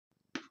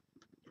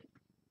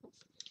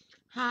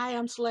Hi,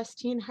 I'm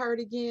Celestine Hart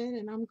again,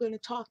 and I'm going to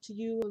talk to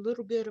you a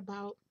little bit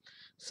about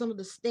some of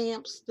the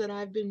stamps that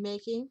I've been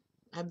making.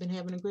 I've been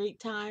having a great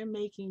time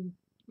making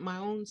my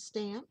own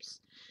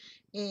stamps,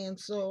 and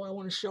so I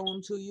want to show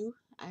them to you.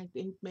 I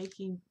think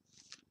making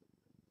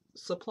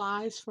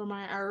supplies for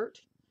my art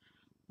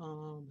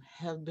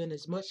have been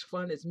as much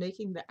fun as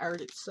making the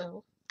art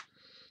itself.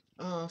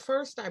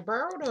 First, I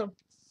borrowed a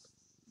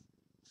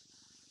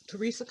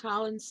Teresa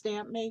Collins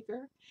stamp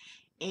maker,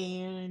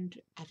 and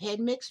I've had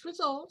mixed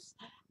results.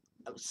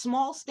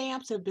 Small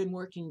stamps have been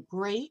working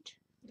great,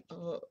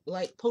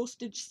 like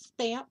postage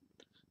stamp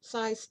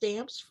size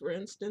stamps. For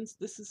instance,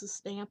 this is a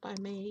stamp I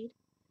made,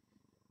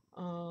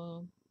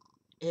 um,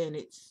 and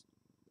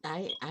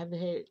I've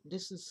had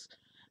this is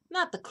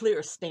not the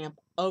clearest stamp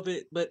of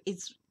it, but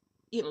it's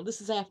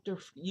this is after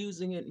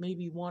using it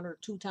maybe one or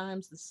two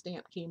times. The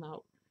stamp came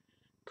out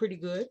pretty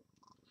good.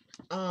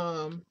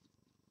 Um,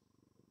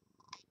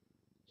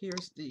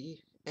 Here's the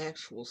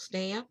actual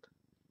stamp.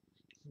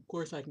 Of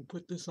course, I can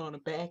put this on a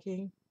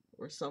backing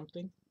or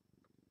something.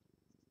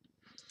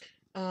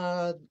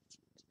 Uh,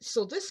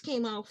 so this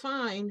came out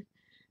fine.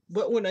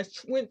 But when I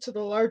went to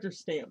the larger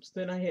stamps,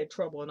 then I had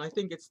trouble, and I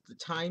think it's the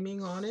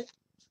timing on it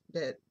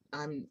that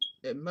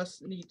it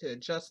must need to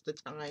adjust the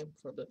time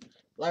for the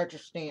larger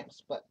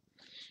stamps. But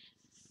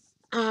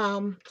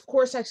of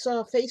course, I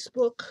saw a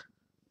Facebook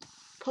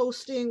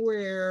posting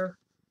where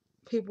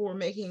people were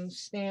making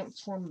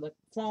stamps from the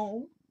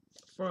foam,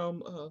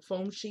 from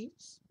foam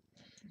sheets.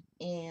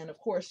 And of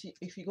course,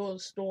 if you go to the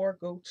store,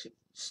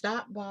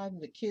 stop by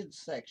the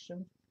kids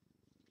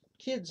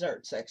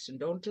art section.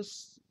 Don't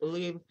just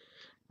leave.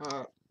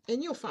 Uh,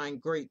 and you'll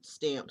find great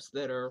stamps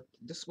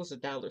this was a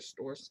dollar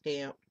store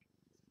stamp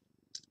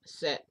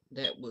set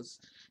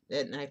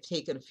and I've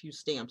taken a few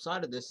stamps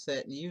out of this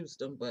set and used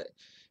them, but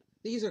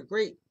these are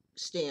great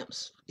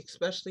stamps,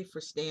 especially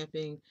for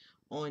stamping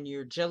on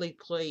your jelly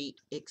plate,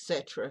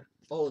 etc.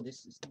 Oh,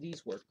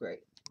 these work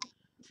great.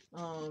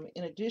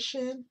 In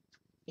addition,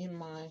 in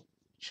my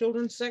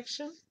children's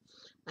section,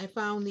 I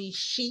found these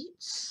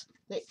sheets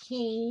that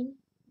came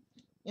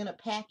in a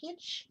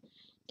package,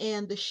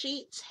 and the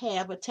sheets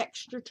have a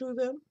texture to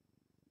them.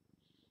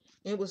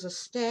 It was a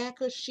stack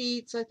of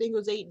sheets. I think it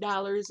was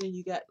 $8, and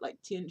you got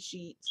like 10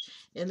 sheets,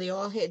 and they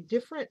all had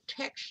different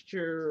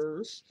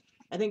textures.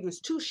 I think it was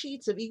two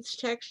sheets of each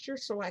texture,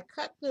 so I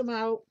cut them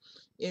out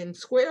in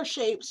square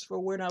shapes for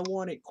when I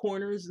wanted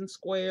corners and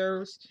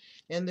squares,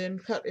 and then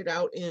cut it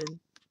out in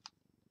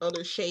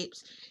other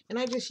shapes. And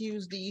I just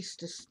used these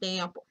to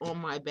stamp on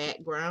my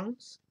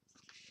backgrounds,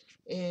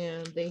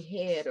 and they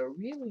had a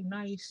really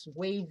nice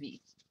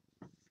wavy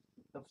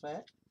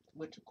effect,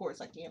 which of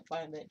course I can't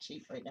find that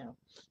sheet right now.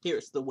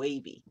 Here's the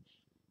wavy.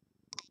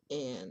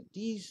 And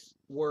these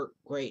work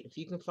great. If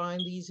you can find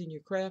these in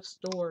your craft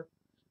store,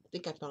 I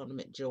think I found them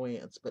at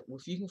Joann's, but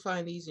if you can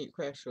find these in your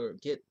craft store,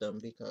 get them,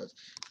 because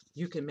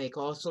you can make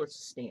all sorts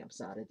of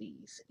stamps out of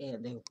these.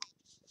 And then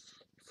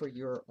for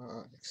your,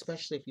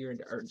 especially if you're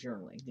into art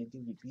journaling, they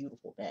give you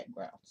beautiful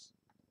backgrounds.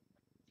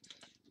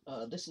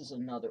 This is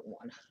another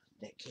one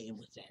that came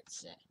with that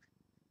set.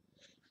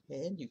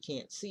 And you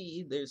can't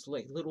see, there's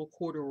like little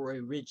corduroy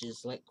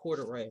ridges like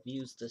corduroy. I've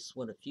used this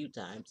one a few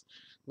times.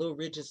 Little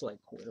ridges like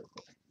corduroy.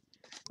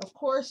 Of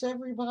course,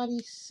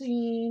 everybody's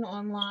seen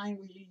online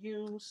where you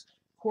use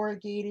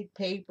corrugated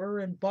paper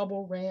and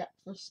bubble wrap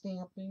for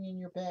stamping in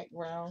your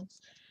backgrounds.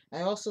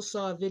 I also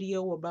saw a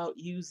video about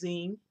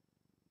using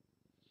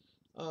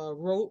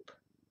rope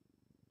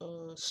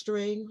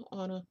string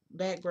on a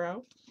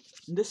background.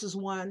 And this is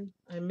one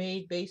I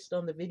made based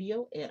on the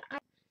video, and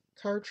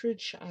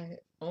cartridge. I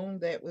own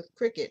that with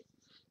Cricut,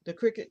 the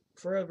Cricut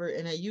Forever,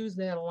 and I use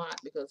that a lot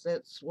because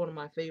that's one of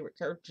my favorite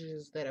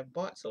cartridges that I've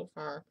bought so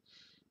far.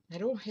 I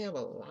don't have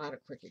a lot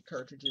of Cricut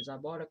cartridges. I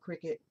bought a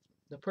Cricut,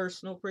 the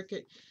personal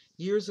Cricut,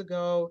 years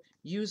ago,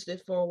 used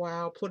it for a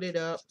while, put it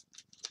up,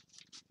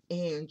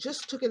 and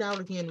just took it out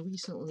again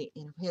recently,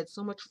 and I've had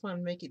so much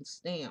fun making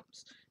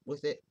stamps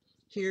with it.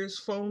 Here's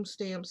foam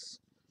stamps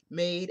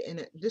made,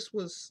 and this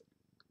was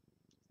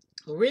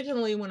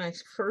originally, when I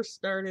first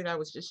started, I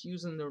was just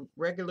using the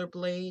regular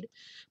blade,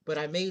 but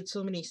I made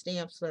so many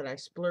stamps that I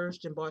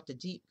splurged and bought the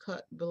deep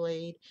cut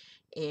blade.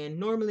 And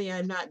normally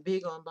I'm not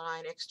big on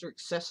buying extra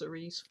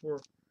accessories for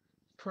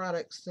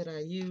products that I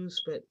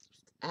use, but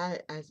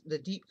the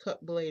deep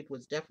cut blade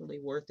was definitely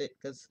worth it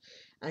because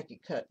I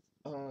could cut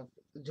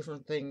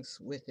different things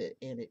with it,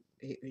 and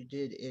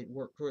it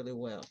worked really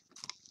well.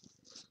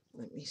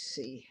 Let me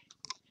see.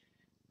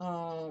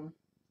 Um,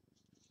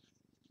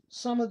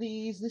 some of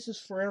these, this is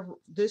forever.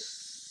 This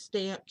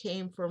stamp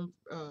came from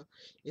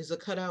is a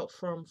cutout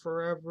from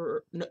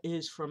Forever, no,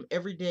 is from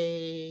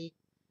Everyday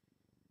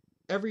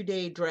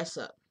Dress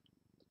Up,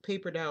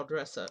 paper doll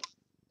dress up.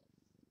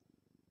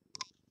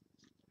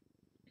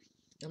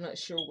 I'm not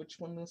sure which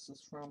one this is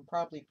from.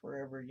 Probably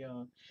Forever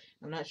Young.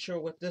 I'm not sure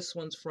what this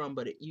one's from,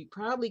 but you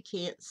probably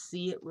can't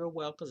see it real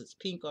well because it's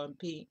pink on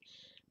pink.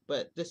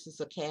 But this is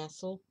a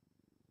castle,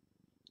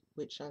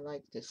 which I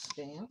like this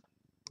stamp.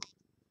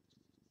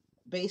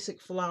 Basic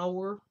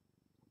flower,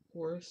 of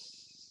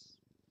course.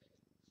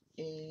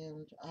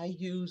 And I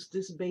use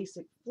this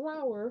basic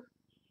flower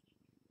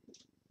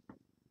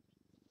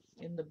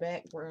in the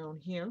background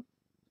here.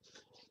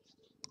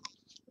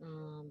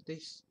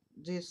 This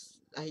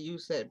I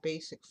use that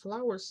basic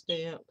flower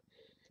stamp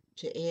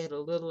to add a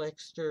little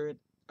extra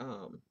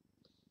um,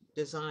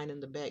 design in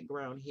the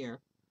background here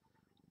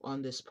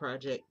on this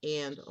project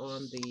and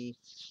on the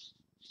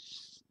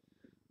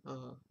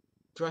uh,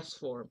 dress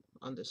form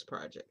on this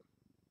project.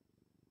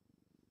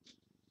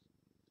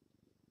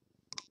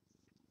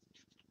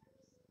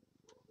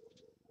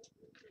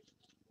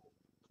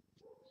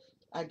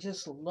 I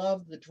just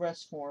love the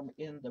dress form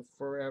in the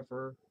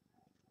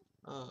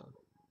uh,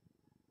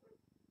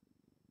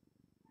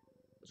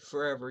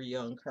 Forever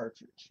Young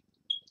cartridge.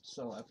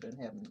 So I've been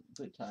having a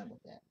good time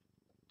with that.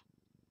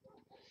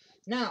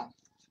 Now,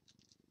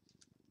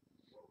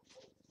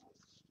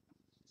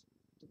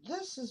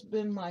 this has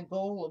been my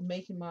goal of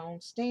making my own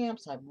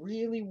stamps. I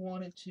really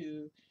wanted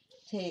to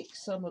take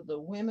some of the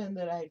women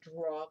that I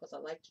draw, because I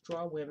like to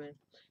draw women,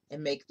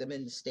 and make them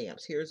into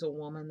stamps. Here's a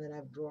woman that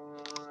I've drawn.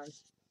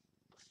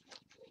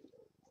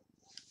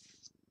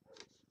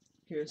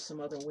 Here's some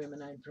other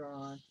women I've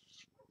drawn.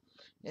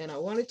 And I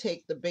want to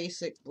take the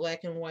basic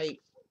black and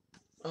white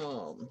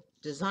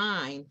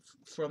design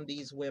from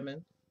these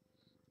women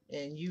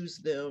and use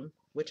them,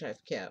 which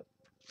I've kept,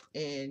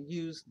 and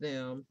use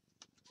them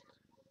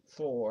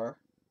for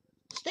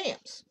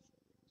stamps.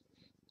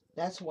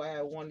 That's why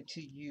I wanted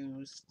to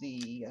use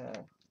the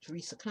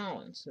Teresa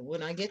Collins. And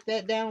when I get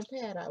that down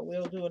pat, I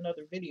will do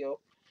another video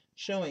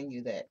showing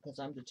you that, because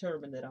I'm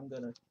determined that I'm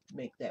going to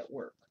make that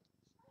work.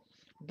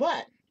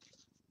 But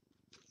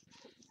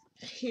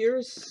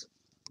here's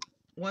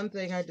one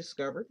thing I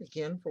discovered,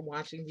 again, from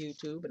watching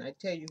YouTube, and I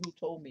tell you who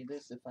told me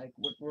this if I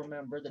would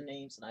remember the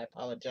names, and I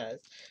apologize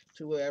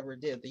to whoever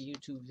did the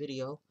YouTube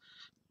video.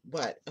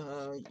 But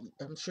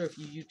I'm sure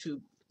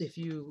if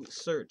you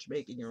search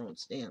making your own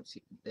stamps,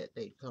 that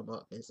they'd come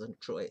up as a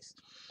choice.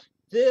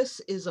 This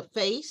is a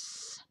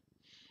face,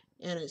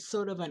 and it's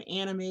sort of an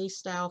anime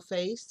style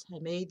face. I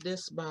made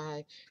this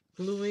by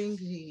gluing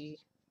the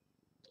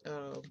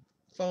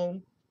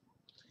foam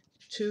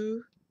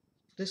to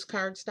this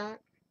cardstock.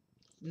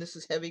 And this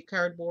is heavy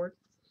cardboard.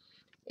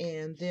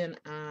 And then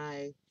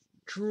I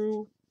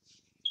drew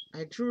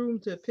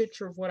the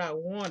picture of what I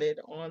wanted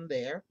on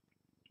there.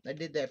 I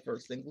did that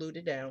first, then glued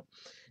it down.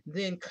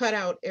 Then cut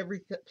out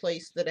every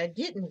place that I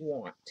didn't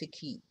want to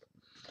keep.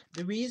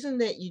 The reason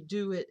that you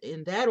do it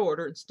in that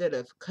order instead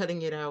of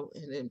cutting it out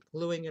and then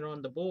gluing it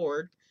on the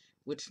board,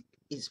 which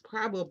is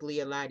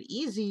probably a lot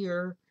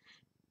easier,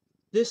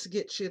 this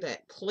gets you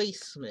that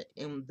placement,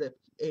 and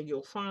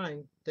you'll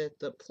find that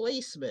the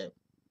placement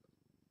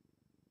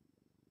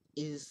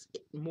is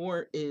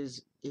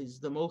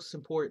the most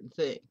important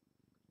thing.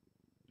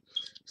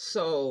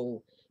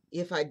 So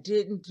if I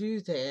didn't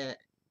do that,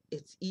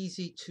 it's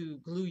easy to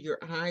glue your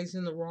eyes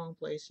in the wrong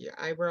place, your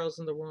eyebrows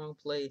in the wrong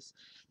place,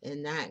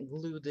 and not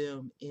glue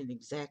them in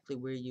exactly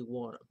where you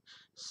want them.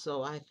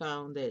 So I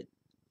found that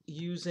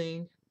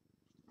using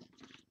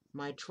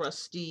my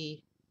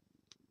trusty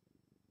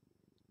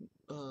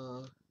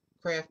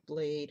craft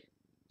blade,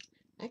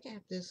 I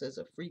got this as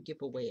a free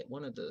giveaway at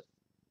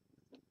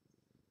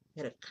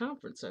at a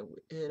conference, at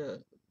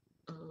a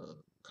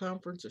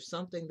conference or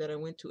something that I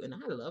went to, and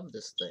I love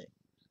this thing.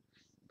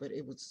 But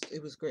it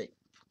was great.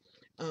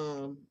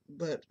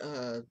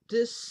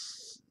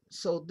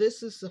 So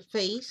this is the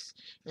face,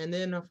 and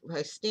then if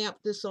I stamp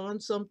this on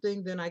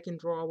something, then I can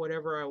draw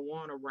whatever I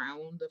want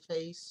around the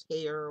face,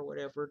 hair, or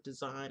whatever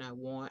design I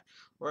want,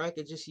 or I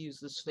could just use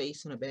this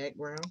face in a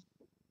background.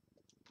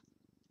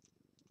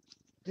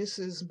 This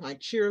is my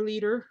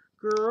cheerleader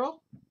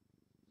girl,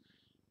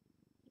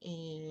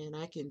 and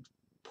I can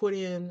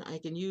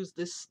use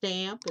this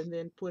stamp and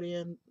then put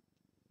in,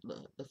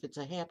 if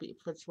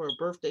it's for a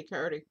birthday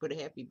card, I can put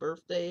a happy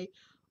birthday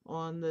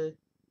on the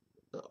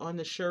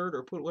shirt,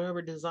 or put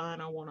whatever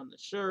design I want on the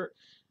shirt.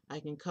 I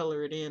can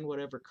color it in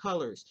whatever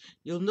colors.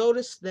 You'll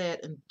notice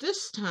that, and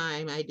this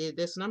time I did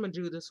this, and I'm going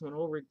to do this one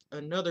over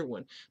another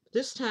one.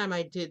 This time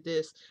I did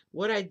this.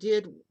 What I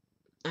did,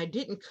 I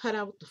didn't cut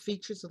out the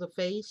features of the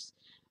face,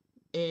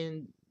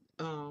 and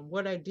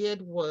what I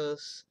did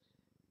was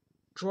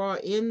draw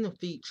in the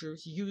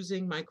features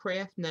using my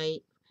craft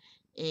knife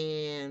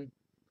and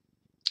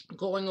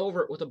going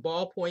over it with a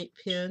ballpoint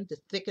pen to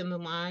thicken the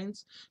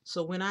lines.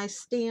 So when I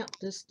stamp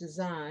this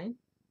design,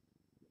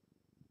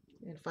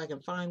 and if I can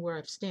find where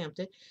I've stamped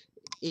it,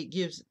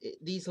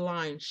 these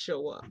lines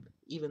show up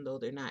even though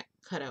they're not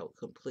cut out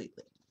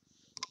completely.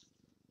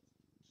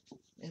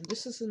 And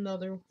this is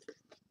another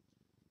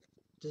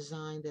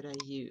design that I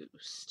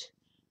used.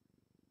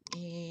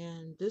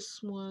 And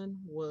this one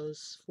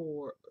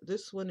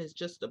is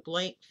just a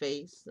blank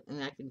face,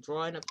 and I can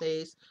draw in a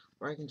face,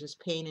 or I can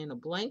just paint in a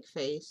blank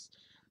face.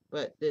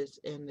 But this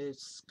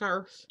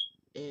scarf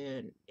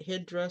and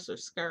headdress or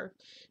scarf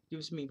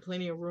gives me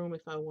plenty of room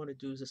if I want to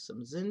do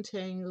some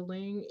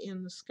zentangling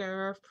in the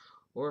scarf,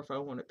 or if I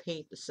want to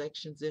paint the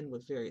sections in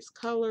with various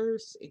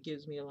colors. It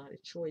gives me a lot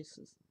of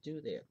choices to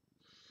do there.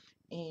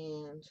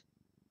 And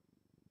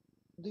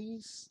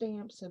these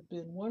stamps have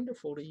been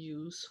wonderful to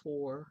use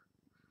for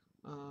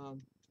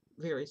um,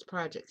 various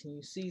projects, and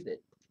you see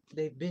that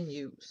they've been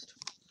used.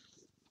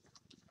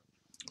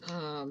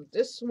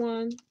 This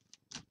one,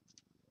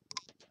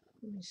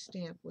 let me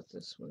stamp with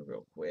this one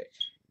real quick.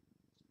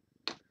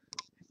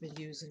 I've been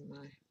using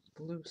my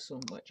blue so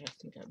much, I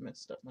think I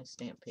messed up my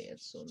stamp pad,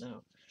 so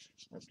now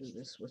I'll do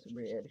this with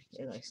red,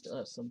 and I still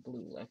have some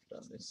blue left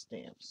on this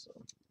stamp, so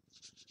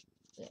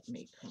that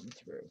may come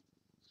through.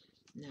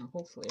 Now,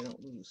 hopefully I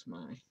don't lose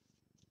my,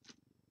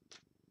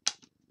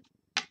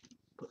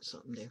 put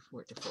something there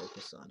for it to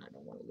focus on. I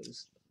don't want to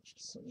lose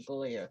some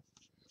glare.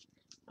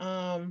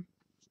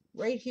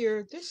 Right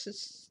here, this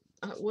is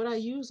what I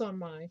use on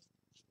my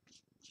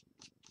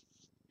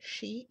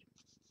sheet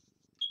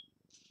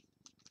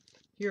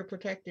here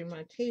protecting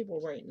my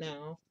table right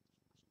now.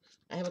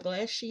 I have a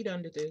glass sheet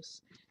under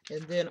this,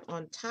 and then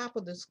on top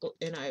of this,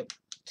 and I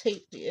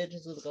tape the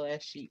edges of the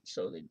glass sheet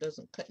so that it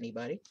doesn't cut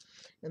anybody.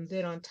 And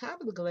then on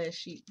top of the glass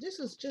sheet, this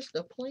is just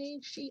a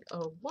plain sheet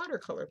of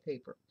watercolor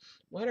paper.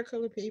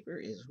 Watercolor paper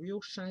is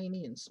real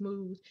shiny and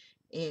smooth,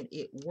 and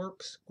it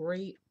works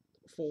great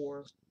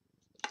for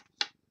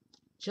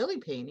jelly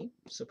painting.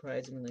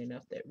 Surprisingly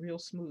enough, that real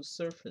smooth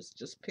surface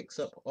just picks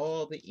up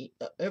all the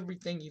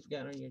everything you've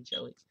got on your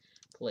jelly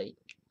plate.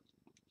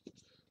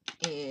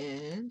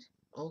 And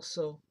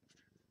also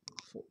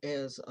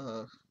as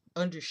a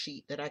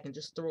undersheet that I can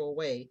just throw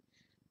away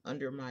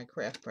under my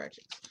craft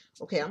projects.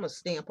 Okay, I'm gonna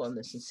stamp on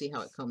this and see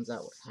how it comes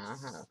out.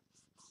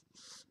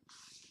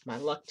 My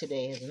luck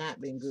today has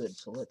not been good,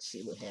 so let's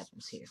see what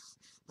happens here.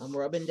 I'm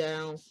rubbing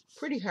down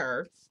pretty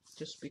hard,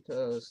 just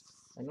because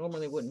I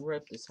normally wouldn't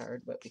rub this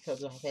hard, but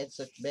because I've had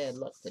such bad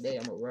luck today,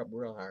 I'm gonna rub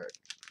real hard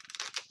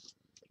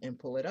and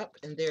pull it up,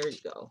 and there you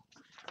go.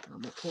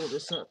 I'm gonna pull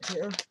this up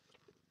here,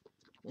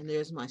 and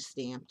there's my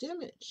stamped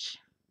image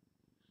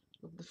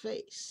of the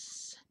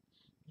face,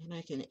 and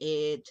I can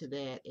add to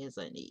that as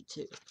I need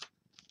to.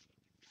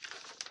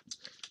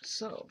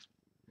 So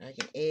I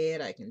can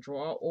add, I can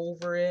draw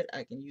over it,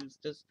 I can use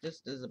this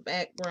as a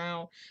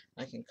background,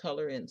 I can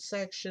color in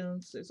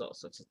sections. There's all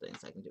sorts of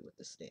things I can do with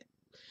this stamp.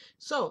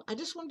 So I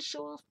just wanted to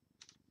show off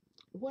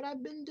what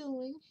I've been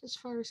doing as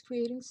far as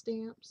creating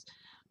stamps.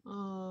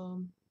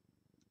 And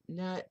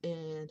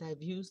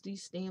I've used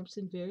these stamps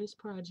in various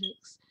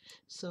projects,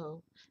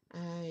 so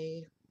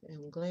I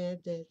am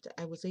glad that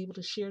I was able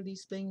to share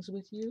these things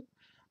with you.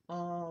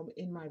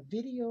 In my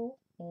video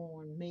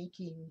on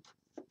making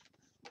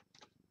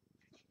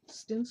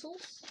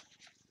stencils,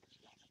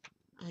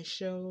 I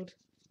showed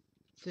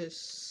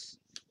this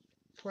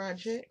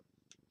project,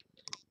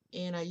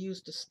 and I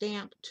used a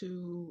stamp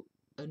to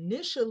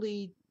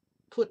initially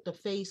put the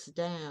face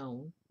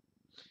down,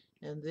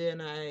 and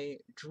then I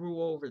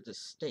drew over the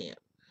stamp.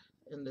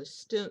 And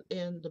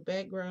the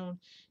background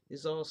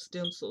is all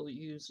stencil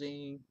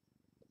using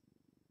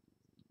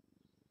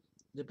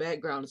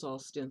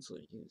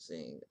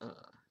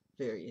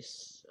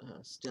various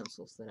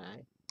stencils that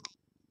I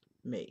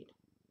made,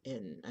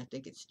 and I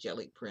think it's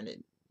jelly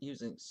printed,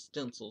 using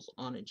stencils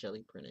on a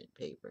jelly printed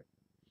paper,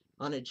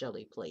 on a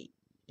jelly plate,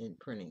 and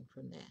printing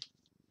from that.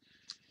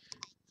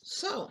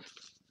 So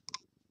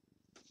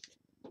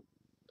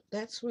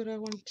that's what I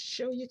wanted to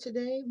show you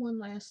today. One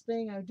last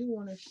thing I'm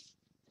going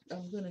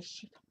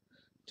to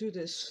do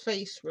this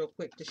face real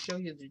quick to show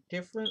you the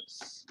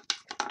difference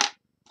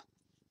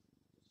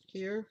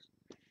here.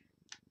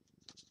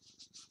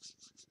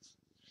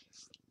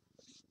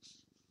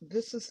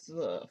 This is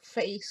the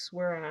face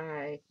where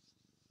I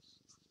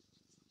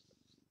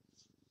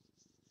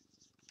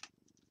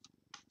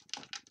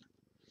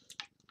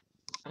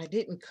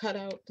didn't cut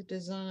out the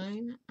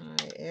design. I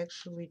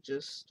actually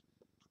just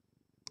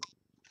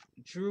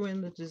drew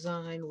in the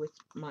design with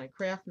my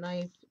craft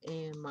knife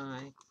and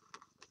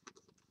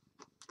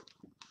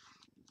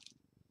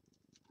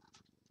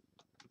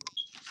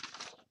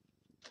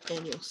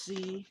and you'll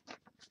see,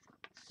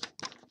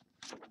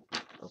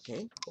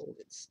 okay, hold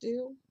it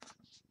still.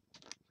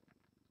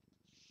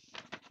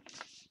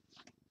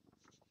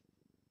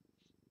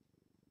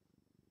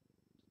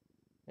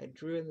 I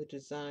drew in the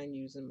design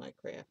using my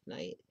craft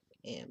knife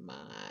and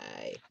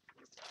my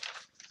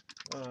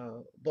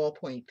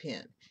ballpoint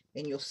pen,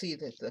 and you'll see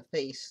that the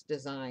face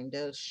design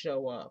does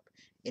show up,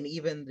 and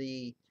even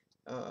the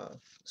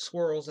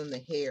swirls in the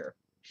hair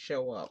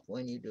show up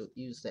when you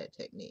use that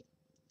technique.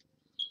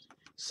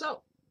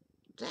 So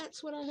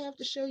that's what I have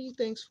to show you.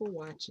 Thanks for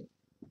watching.